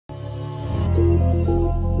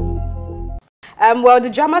Well, the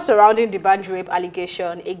drama surrounding the Banj rape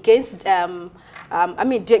allegation against, the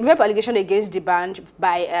rape allegation against the Banj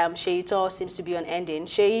by Seyitan seems to be unending.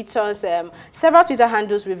 Seyitan's several Twitter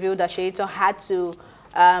handles revealed that Seyitan had to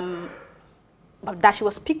that she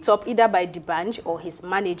was picked up either by Dibanj or his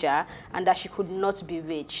manager and that she could not be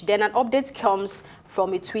reached. Then an update comes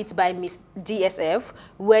from a tweet by Miss DSF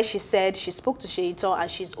where she said she spoke to Seyitan and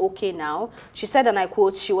she's okay now. She said, and I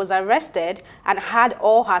quote, she was arrested and had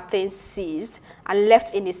all her things seized and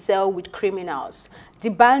left in a cell with criminals. The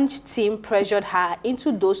Banj team pressured her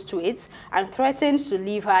into those tweets and threatened to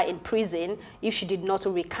leave her in prison if she did not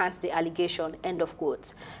recant the allegation, end of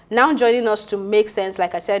quote. Now joining us to make sense,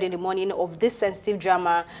 like I said in the morning, of this sensitive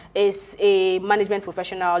drama is a management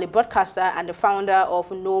professional, a broadcaster, and the founder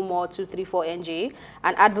of No More 234NG,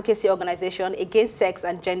 an advocacy organization against sex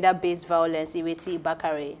and gender-based violence, Ireti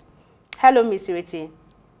Bakare. Hello, Miss Ireti.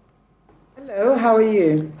 Hello, how are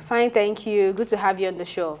you? Fine, thank you. Good to have you on the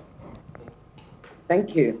show.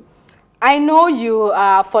 Thank you. I know you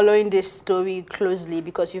are following this story closely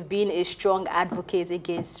because you've been a strong advocate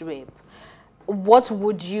against rape. What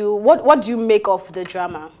do you make of the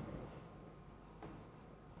drama?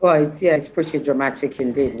 Well, it's pretty dramatic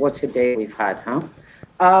indeed. What a day we've had, huh?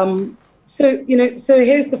 So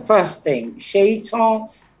here's the first thing. Seyitan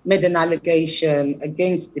made an allegation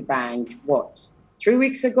against the Banj, 3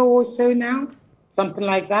 weeks ago or so now? Something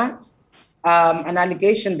like that. An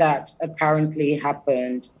allegation that apparently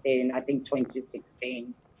happened in, I think,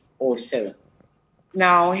 2016 or so.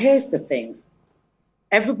 Now, here's the thing.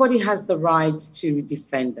 Everybody has the right to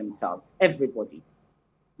defend themselves. Everybody.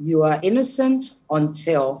 You are innocent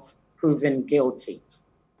until proven guilty.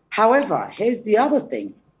 However, here's the other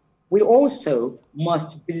thing. We also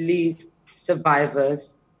must believe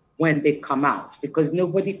survivors when they come out, because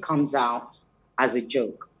nobody comes out as a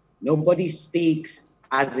joke. Nobody speaks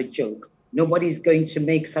as a joke. Nobody's going to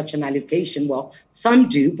make such an allegation. Well, some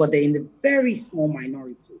do, but they're in a very small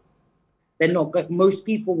minority. They're not. Most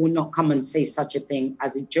people will not come and say such a thing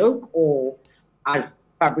as a joke or as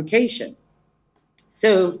fabrication.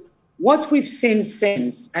 So what we've seen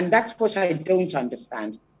since, and that's what I don't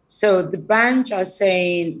understand. So the Banj are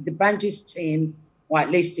saying, the Banj's team, or at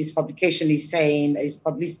least his publication is saying, his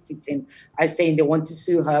publicity team are saying they want to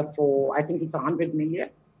sue her for, I think it's 100 million.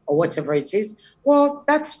 Or whatever it is, well,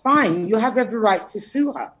 that's fine. You have every right to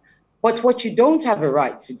sue her. But what you don't have a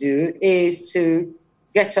right to do is to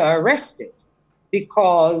get her arrested,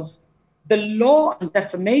 because the law on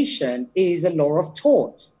defamation is a law of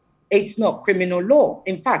tort. It's not criminal law.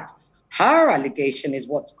 In fact, her allegation is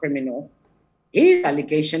what's criminal. His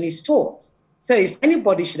allegation is tort. So if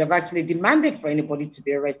anybody should have actually demanded for anybody to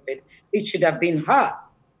be arrested, it should have been her.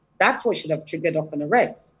 That's what should have triggered off an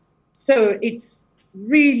arrest. So it's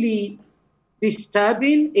really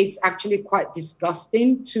disturbing. It's actually quite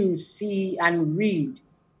disgusting to see and read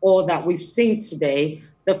all that we've seen today.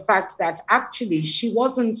 The fact that actually she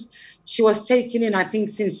was taken in, I think,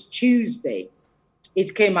 since Tuesday.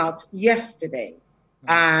 It came out yesterday.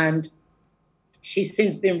 And she's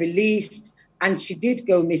since been released, and she did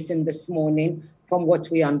go missing this morning, from what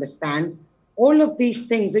we understand. All of these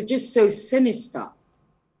things are just so sinister.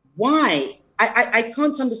 Why? I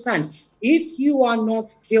can't understand. If you are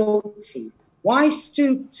not guilty, why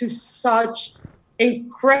stoop to such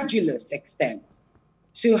incredulous extent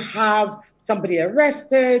to have somebody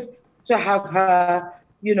arrested, to have her,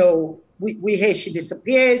 we hear she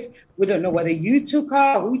disappeared. We don't know whether you took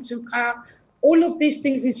her, who took her. All of these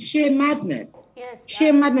things is sheer madness. Yes,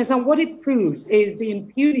 sheer madness. And what it proves is the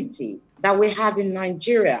impunity that we have in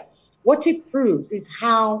Nigeria. What it proves is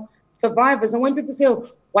how survivors, and when people say, oh,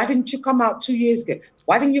 why didn't you come out 2 years ago?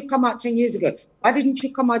 Why didn't you come out 10 years ago? Why didn't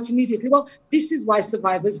you come out immediately? Well, this is why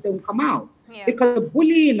survivors don't come out. Yeah. Because the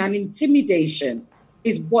bullying and intimidation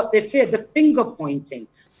is what they fear, the finger pointing.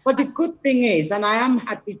 But the good thing is, and I am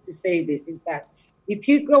happy to say this, is that if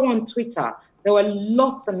you go on Twitter, there were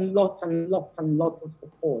lots and lots and lots and lots of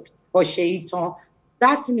support for Seyitan.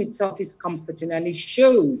 That in itself is comforting, and it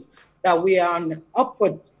shows that we are on an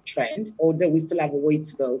upward trend, although we still have a way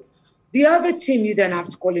to go. The other team you then have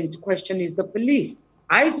to call into question is the police.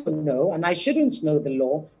 I don't know, and I shouldn't know the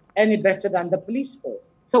law any better than the police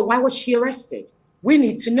force. So why was she arrested? We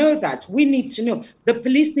need to know that. We need to know. The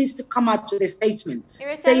police needs to come out with a statement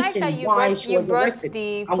stating why she was arrested.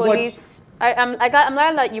 The police. I'm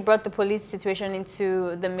glad that you brought the police situation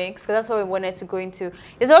into the mix, because that's what we wanted to go into.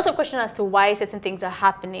 There's also a question as to why certain things are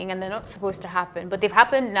happening and they're not supposed to happen, but they've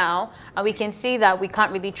happened now, and we can see that we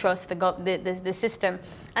can't really trust the system.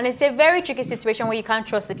 And it's a very tricky situation where you can't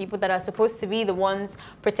trust the people that are supposed to be the ones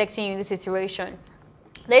protecting you in this situation.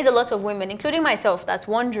 there's a lot of women, including myself, that's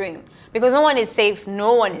wondering, because no one is safe,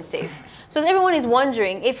 no one is safe. So everyone is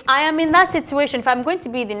wondering, if I am in that situation, if I'm going to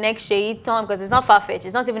be the next Seyitan, because it's not far-fetched,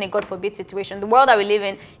 it's not even a God forbid situation. The world that we live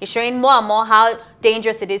in is showing more and more how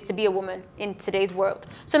dangerous it is to be a woman in today's world.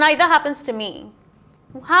 So now if that happens to me,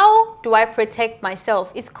 how do I protect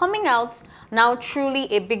myself? Is coming out now truly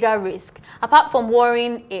a bigger risk? Apart from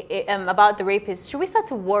worrying about the rapists, should we start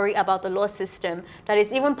to worry about the law system that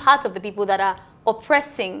is even part of the people that are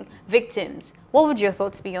oppressing victims? What would your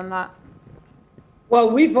thoughts be on that? Well,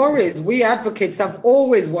 we advocates have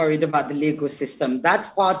always worried about the legal system. That's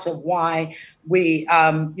part of why we,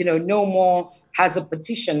 No More has a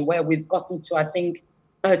petition where we've gotten to, I think,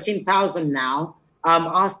 13,000 now,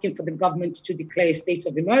 asking for the government to declare a state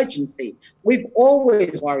of emergency. We've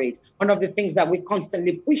always worried. One of the things that we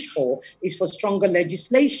constantly push for is for stronger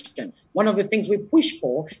legislation. One of the things we push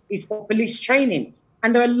for is for police training.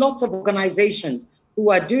 And there are lots of organizations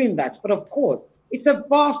who are doing that. But of course, it's a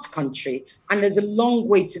vast country and there's a long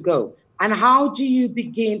way to go. And how do you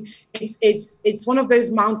begin? It's one of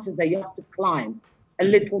those mountains that you have to climb a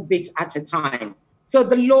little bit at a time. So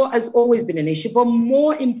the law has always been an issue, but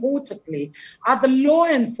more importantly, are the law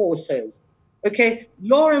enforcers, okay?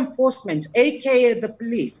 Law enforcement, AKA the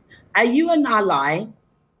police. Are you an ally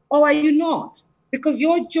or are you not? Because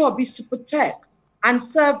your job is to protect and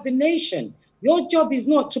serve the nation. Your job is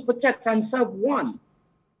not to protect and serve one.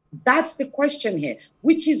 That's the question here,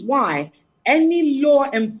 which is why any law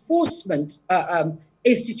enforcement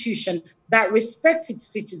institution that respects its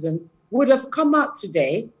citizens would have come out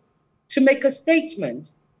today to make a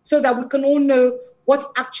statement so that we can all know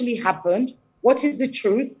what actually happened, what is the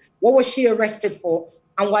truth, what was she arrested for,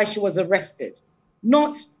 and why she was arrested.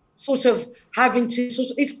 Not sort of having to,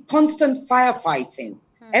 it's constant firefighting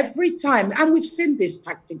every time. And we've seen these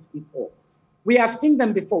tactics before. We have seen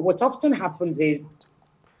them before. What often happens is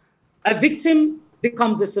a victim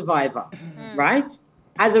becomes a survivor, right?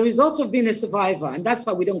 As a result of being a survivor, and that's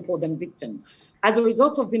why we don't call them victims. As a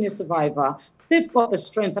result of being a survivor, they've got the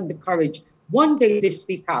strength and the courage. One day they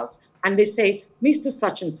speak out and they say, Mr.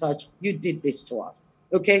 Such and Such, you did this to us,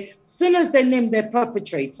 okay? Soon as they name their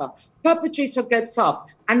perpetrator gets up,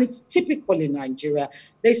 and it's typical in Nigeria,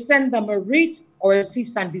 they send them a writ or a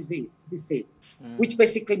cease and desist, which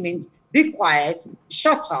basically means be quiet,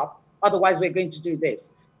 shut up, otherwise we're going to do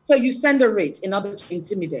this. So you send a writ in order to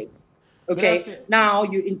intimidate, okay? Now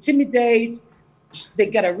you intimidate, they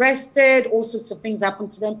get arrested, all sorts of things happen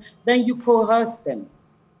to them, then you coerce them.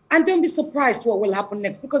 And don't be surprised what will happen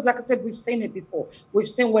next, because like I said, we've seen it before. We've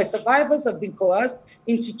seen where survivors have been coerced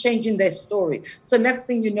into changing their story. So next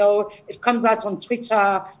thing you know, it comes out on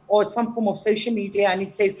Twitter or some form of social media and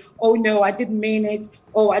it says, oh no, I didn't mean it.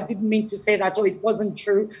 Oh, I didn't mean to say that. Oh, it wasn't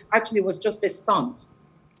true. Actually, it was just a stunt.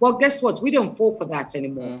 Well, guess what? We don't fall for that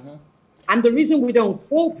anymore. And the reason we don't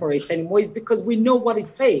fall for it anymore is because we know what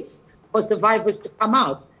it takes for survivors to come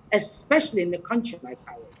out, especially in a country like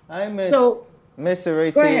ours. So, Miss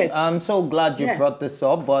Ireti, I'm so glad you brought this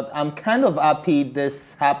up, but I'm kind of happy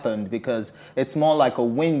this happened because it's more like a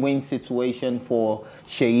win-win situation for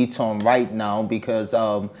Seyitan right now, because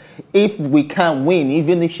if we can't win,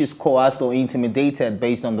 even if she's coerced or intimidated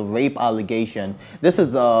based on the rape allegation, this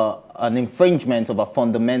is an infringement of a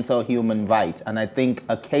fundamental human right, and I think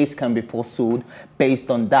a case can be pursued based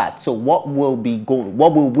on that. So what will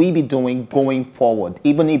we be doing going forward,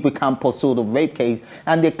 even if we can't pursue the rape case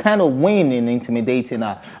and they kind of win in intimidating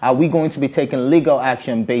her? Are we going to be taking legal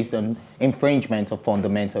action based on infringement of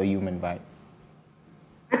fundamental human right?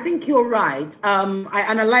 I think you're right. And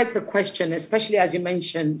I like the question, especially as you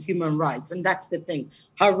mentioned human rights. And that's the thing.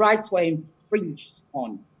 Her rights were infringed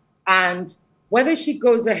on. And whether she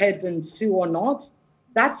goes ahead and sue or not,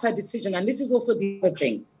 that's her decision. And this is also the other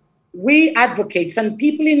thing. We advocates and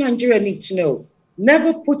people in Nigeria need to know,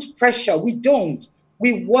 never put pressure. We don't.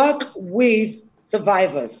 We work with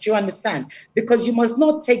survivors. Do you understand? Because you must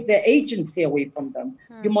not take their agency away from them.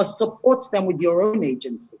 You must support them with your own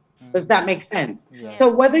agency. Does that make sense? Yeah. So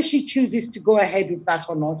whether she chooses to go ahead with that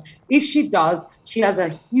or not, if she does, she has a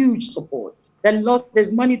huge support. Then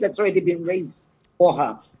there's money that's already been raised for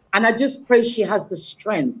her. And I just pray she has the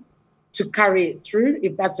strength to carry it through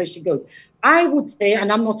if that's where she goes. I would say,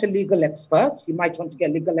 and I'm not a legal expert, you might want to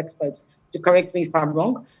get legal experts to correct me if I'm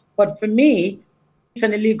wrong, but for me, it's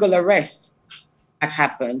an illegal arrest that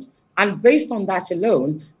happened. And based on that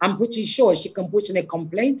alone, I'm pretty sure she can put in a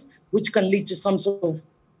complaint, which can lead to some sort of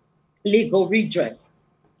legal redress.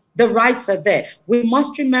 The rights are there. We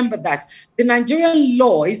must remember that the Nigerian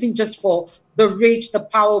law isn't just for the rich, the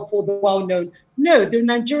powerful, the well-known. No, the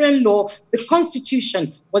Nigerian law, the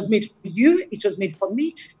constitution was made for you, it was made for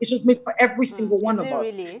me, it was made for every single one of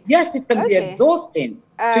us. Really? Yes, it can be exhausting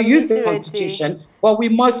to use the constitution, but we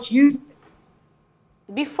must use it.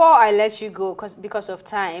 Before I let you go, because of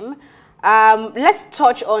time, let's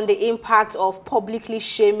touch on the impact of publicly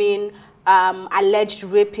shaming alleged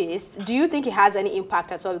rapists. Do you think it has any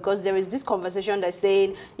impact at all? Because there is this conversation that's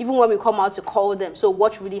saying, even when we come out to call them, so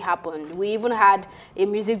what really happened? We even had a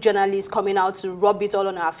music journalist coming out to rub it all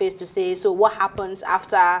on our face to say, so what happens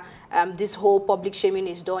after this whole public shaming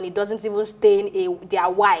is done? It doesn't even stain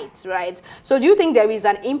their white, right? So do you think there is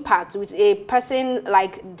an impact with a person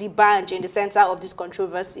like D'banj in the center of this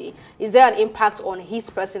controversy? Is there an impact on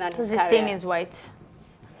his person and his career? Does the stain is white?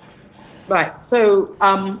 Right. So,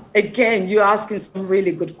 again, you're asking some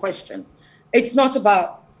really good question. It's not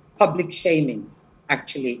about public shaming,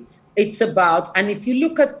 actually. It's about, and if you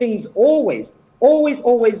look at things always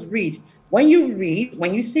read. When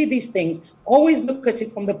you see these things, always look at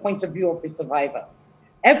it from the point of view of the survivor.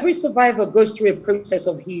 Every survivor goes through a process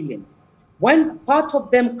of healing. When part of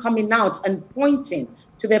them coming out and pointing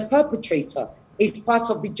to their perpetrator is part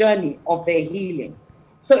of the journey of their healing.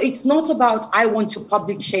 So it's not about, I want to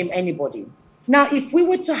public shame anybody. Now, if we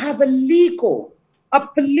were to have a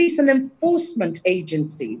police and enforcement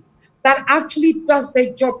agency that actually does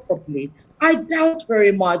their job properly, I doubt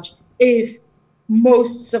very much if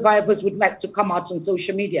most survivors would like to come out on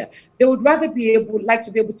social media. They would rather like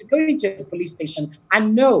to be able to go into a police station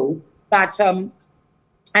and know that and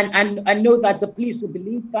know that the police will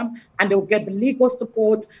believe them and they will get the legal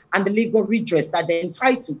support and the legal redress that they're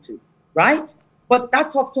entitled to, right? But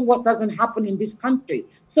that's often what doesn't happen in this country.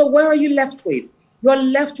 So where are you left with? You're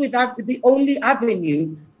left with the only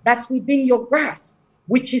avenue that's within your grasp,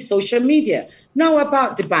 which is social media. Now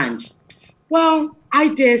about D'banj. Well, I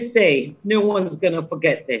dare say no one's going to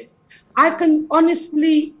forget this. I can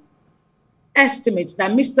honestly estimate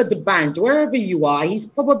that Mr. D'banj, wherever you are, he's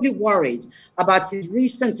probably worried about his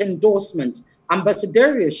recent endorsement,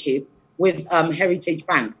 ambassadorship with Heritage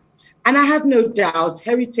Bank. And I have no doubt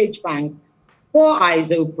Heritage Bank, 4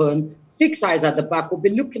 eyes open, 6 eyes at the back, will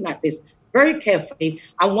be looking at this very carefully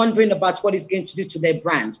and wondering about what it's going to do to their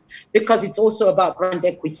brand, because it's also about brand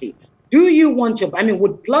equity. Do you want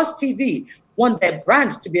would Plus TV want their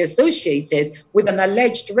brand to be associated with an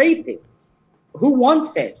alleged rapist? Who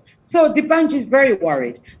wants it? So D'banj is very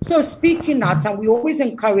worried. So speaking out, and we always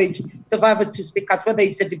encourage survivors to speak out, whether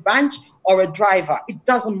it's a D'banj or a driver, it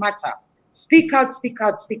doesn't matter. Speak out, speak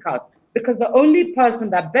out, speak out. Because the only person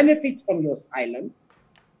that benefits from your silence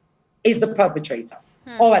is the perpetrator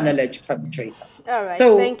or an alleged perpetrator. All right,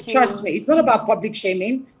 so thank you. Trust me, it's not about public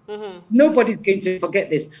shaming. Nobody's going to forget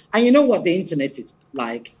this. And you know what the internet is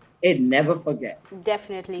like? It never forgets.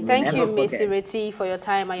 Definitely. Thank you, Ms. Ireti, for your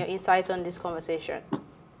time and your insights on this conversation.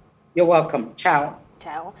 You're welcome. Ciao.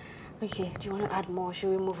 Ciao. Okay, do you want to add more? Should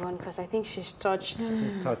we move on? Because I think she's touched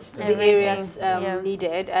the Everything. areas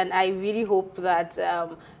needed. And I really hope that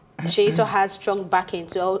Seyitan has strong backing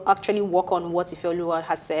to actually work on what Ifeoluwa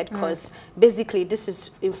has said, because basically this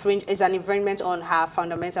is an infringement on her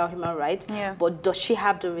fundamental human rights. Yeah. But does she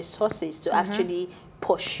have the resources to actually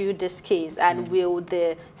pursue this case, and will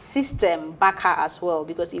the system back her as well?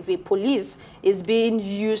 Because if a police is being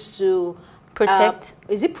used to protect,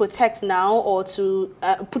 is it protect now or to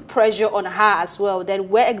put pressure on her as well, then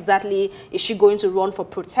where exactly is she going to run for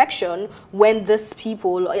protection when these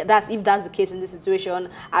people, if that's the case in this situation,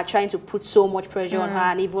 are trying to put so much pressure on her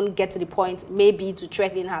and even get to the point maybe to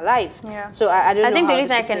threaten her life? Yeah. So I don't know. I think the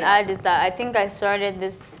reason I can add is that I think I started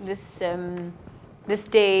this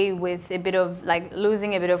day with a bit of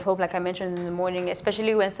losing a bit of hope, like I mentioned in the morning,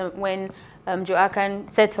 especially when Joaquin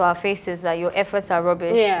said to our faces that your efforts are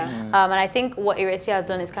rubbish. Yeah. And I think what Ireti has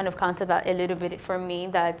done is kind of counter that a little bit for me,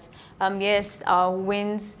 that yes, our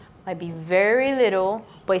wins might be very little,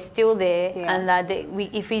 but it's still there, and that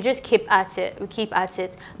if we just keep at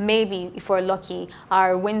it, maybe if we're lucky,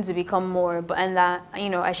 our wins will become more. And that,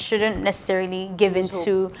 I shouldn't necessarily give in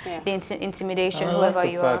to the intimidation, whoever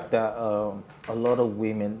you are. The fact that a lot of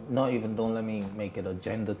women, don't let me make it a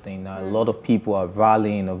gender thing now, a lot of people are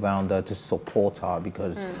rallying around her to support her,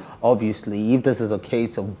 because obviously if this is a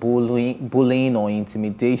case of bullying or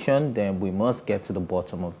intimidation, then we must get to the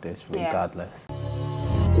bottom of this regardless.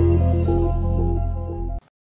 Yeah.